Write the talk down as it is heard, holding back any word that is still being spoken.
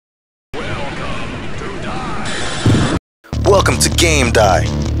Welcome to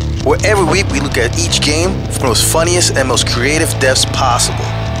GameDie, where every week we look at each game from the most funniest and most creative devs possible.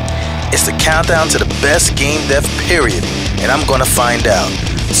 It's the countdown to the best game dev period, and I'm gonna find out.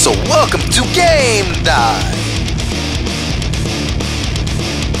 So welcome to GameDie!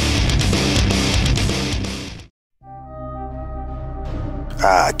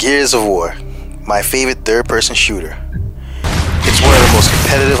 Gears of War, my favorite third-person shooter. It's one of the most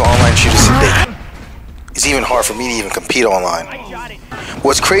competitive online shooters to date. It's even hard for me to even compete online.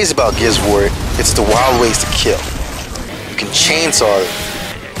 What's crazy about Gears of War, it's the wild ways to kill. You can chainsaw them,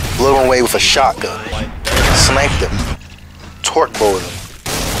 blow them away with a shotgun, snipe them, torque bow them,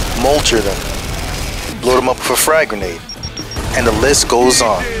 mulcher them, blow them up with a frag grenade, and the list goes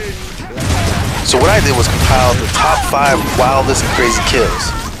on. So what I did was compile the top 5 wildest and crazy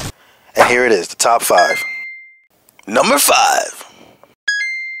kills. And here it is, the top 5. Number 5.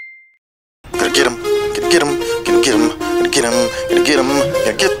 Gonna get him, gonna get him, gonna get him, gonna get him, gonna get him,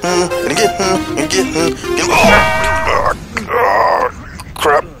 gonna get him, gonna get him, gonna get him, get him. Oh,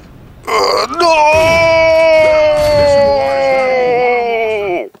 crap. No!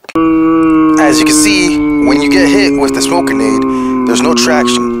 As you can see, when you get hit with the smoke grenade, there's no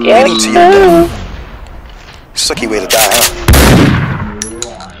traction, leading to your death. Sucky way to die, huh?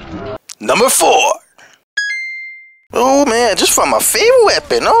 Number 4. Oh man, just found my favorite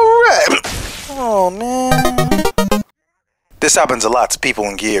weapon. Alright. Oh man. This happens a lot to people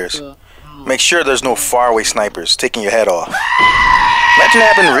in Gears. Make sure there's no faraway snipers taking your head off. Imagine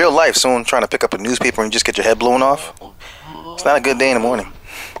that happened in real life, someone trying to pick up a newspaper and you just get your head blown off. It's not a good day in the morning.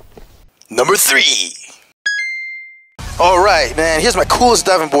 Number 3. Alright, man, here's my coolest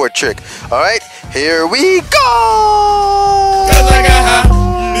diving board trick. Alright, here we go! Because I got high,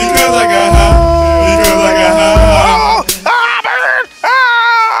 because I got high, because I got high.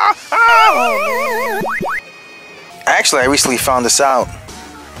 Actually, I recently found this out.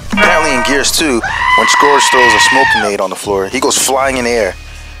 Apparently in Gears 2, when Scourge throws a smoke grenade on the floor, he goes flying in the air.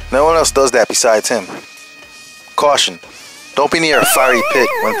 No one else does that besides him. Caution, don't be near a fiery pit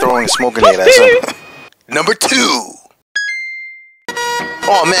when throwing a smoke grenade at someone. Number 2.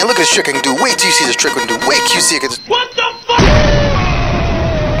 Oh man, look at this trick I can do. Wait till you see this trick I can do. Wait till you see it. What the fuck?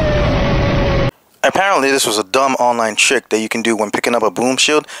 Apparently this was a dumb online trick that you can do when picking up a boom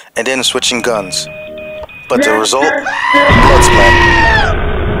shield and then switching guns. But the result? Blood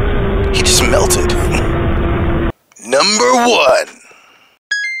splat. He just melted. Number 1.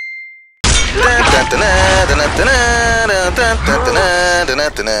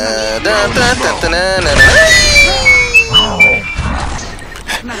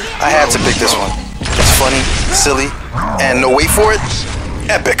 I had to pick this one. It's funny, silly, and no wait for it,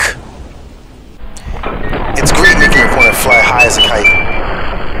 epic. It's great making your opponent fly high as a kite.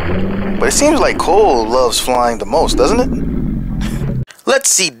 But it seems like Cole loves flying the most, doesn't it? Let's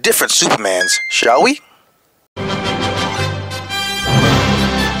see different Supermans, shall we?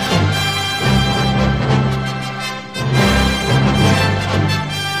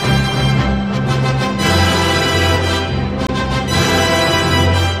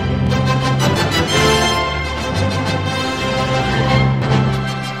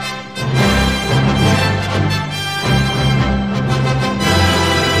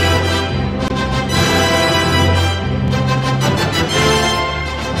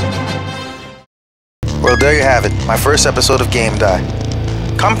 Well, there you have it, my first episode of GameDie.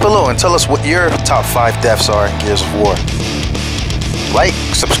 Comment below and tell us what your top 5 deaths are in Gears of War. Like,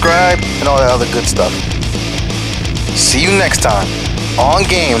 subscribe, and all that other good stuff. See you next time on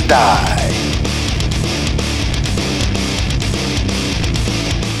GameDie.